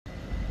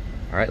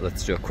All right,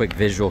 let's do a quick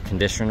visual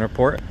condition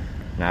report.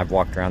 Now I've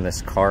walked around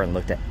this car and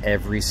looked at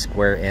every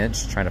square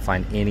inch, trying to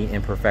find any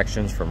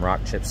imperfections from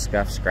rock chips,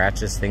 scuffs,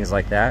 scratches, things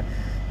like that.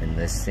 And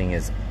this thing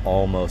is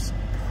almost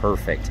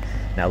perfect.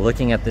 Now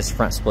looking at this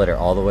front splitter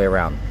all the way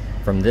around,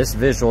 from this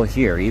visual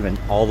here, even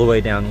all the way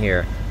down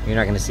here, you're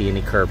not gonna see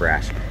any curb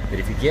rash. But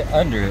if you get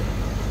under it,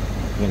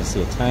 you're gonna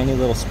see a tiny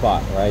little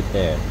spot right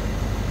there.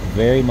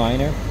 Very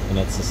minor, and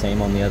it's the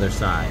same on the other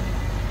side.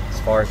 As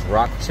far as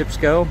rock chips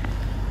go,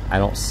 I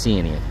don't see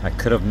any. I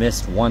could have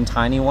missed one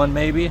tiny one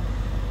maybe,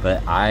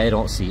 but I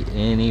don't see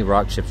any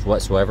rock chips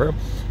whatsoever.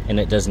 And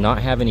it does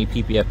not have any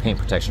PPF paint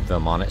protection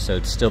film on it, so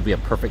it'd still be a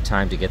perfect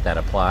time to get that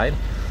applied.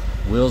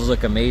 Wheels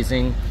look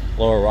amazing.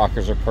 Lower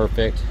rockers are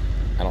perfect.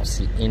 I don't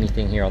see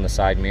anything here on the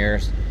side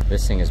mirrors.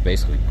 This thing is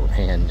basically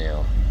brand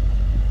new.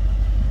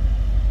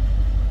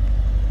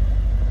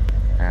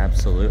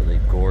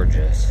 Absolutely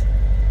gorgeous.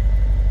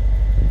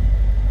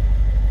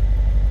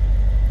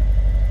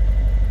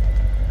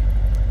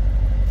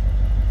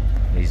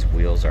 These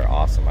wheels are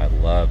awesome. I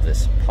love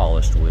this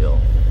polished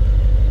wheel.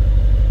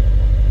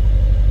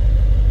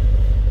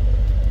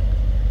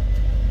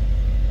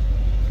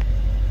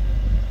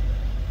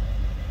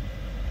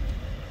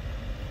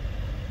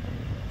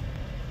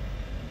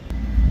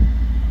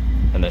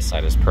 And this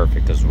side is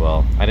perfect as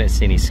well. I didn't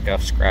see any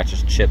scuffs,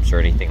 scratches, chips, or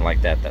anything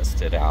like that that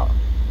stood out.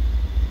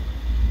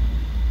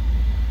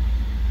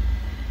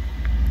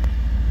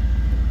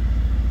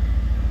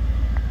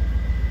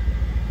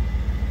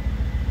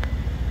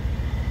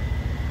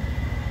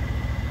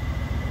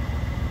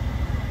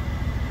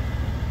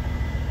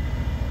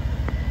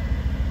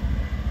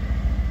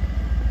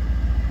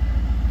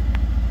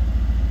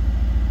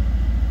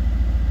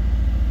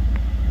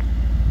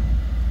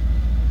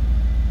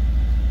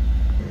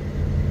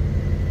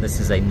 This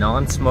is a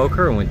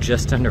non-smoker, and with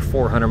just under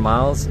 400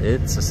 miles,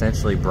 it's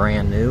essentially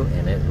brand new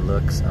and it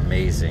looks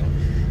amazing.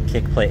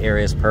 Kick plate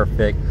area is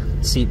perfect.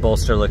 Seat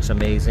bolster looks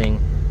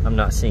amazing. I'm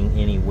not seeing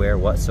any wear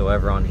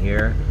whatsoever on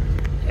here.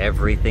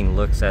 Everything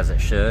looks as it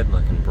should,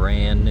 looking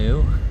brand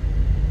new.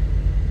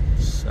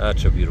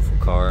 Such a beautiful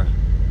car.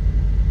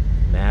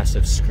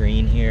 Massive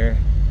screen here.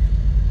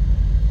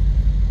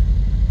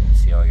 You can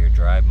see all your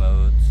drive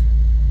modes.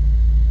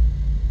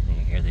 And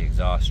you hear the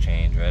exhaust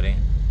change, ready?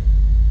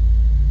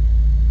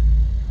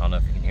 I don't know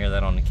if you can hear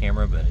that on the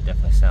camera, but it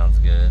definitely sounds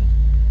good.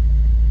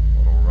 A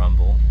little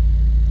rumble.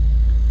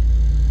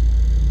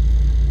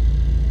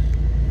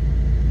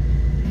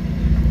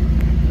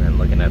 And then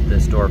looking at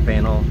this door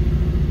panel,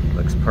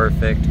 looks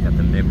perfect. Got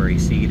the memory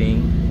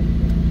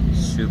seating,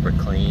 super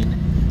clean.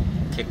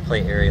 Kick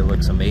plate area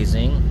looks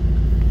amazing.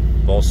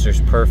 Bolster's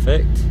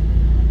perfect.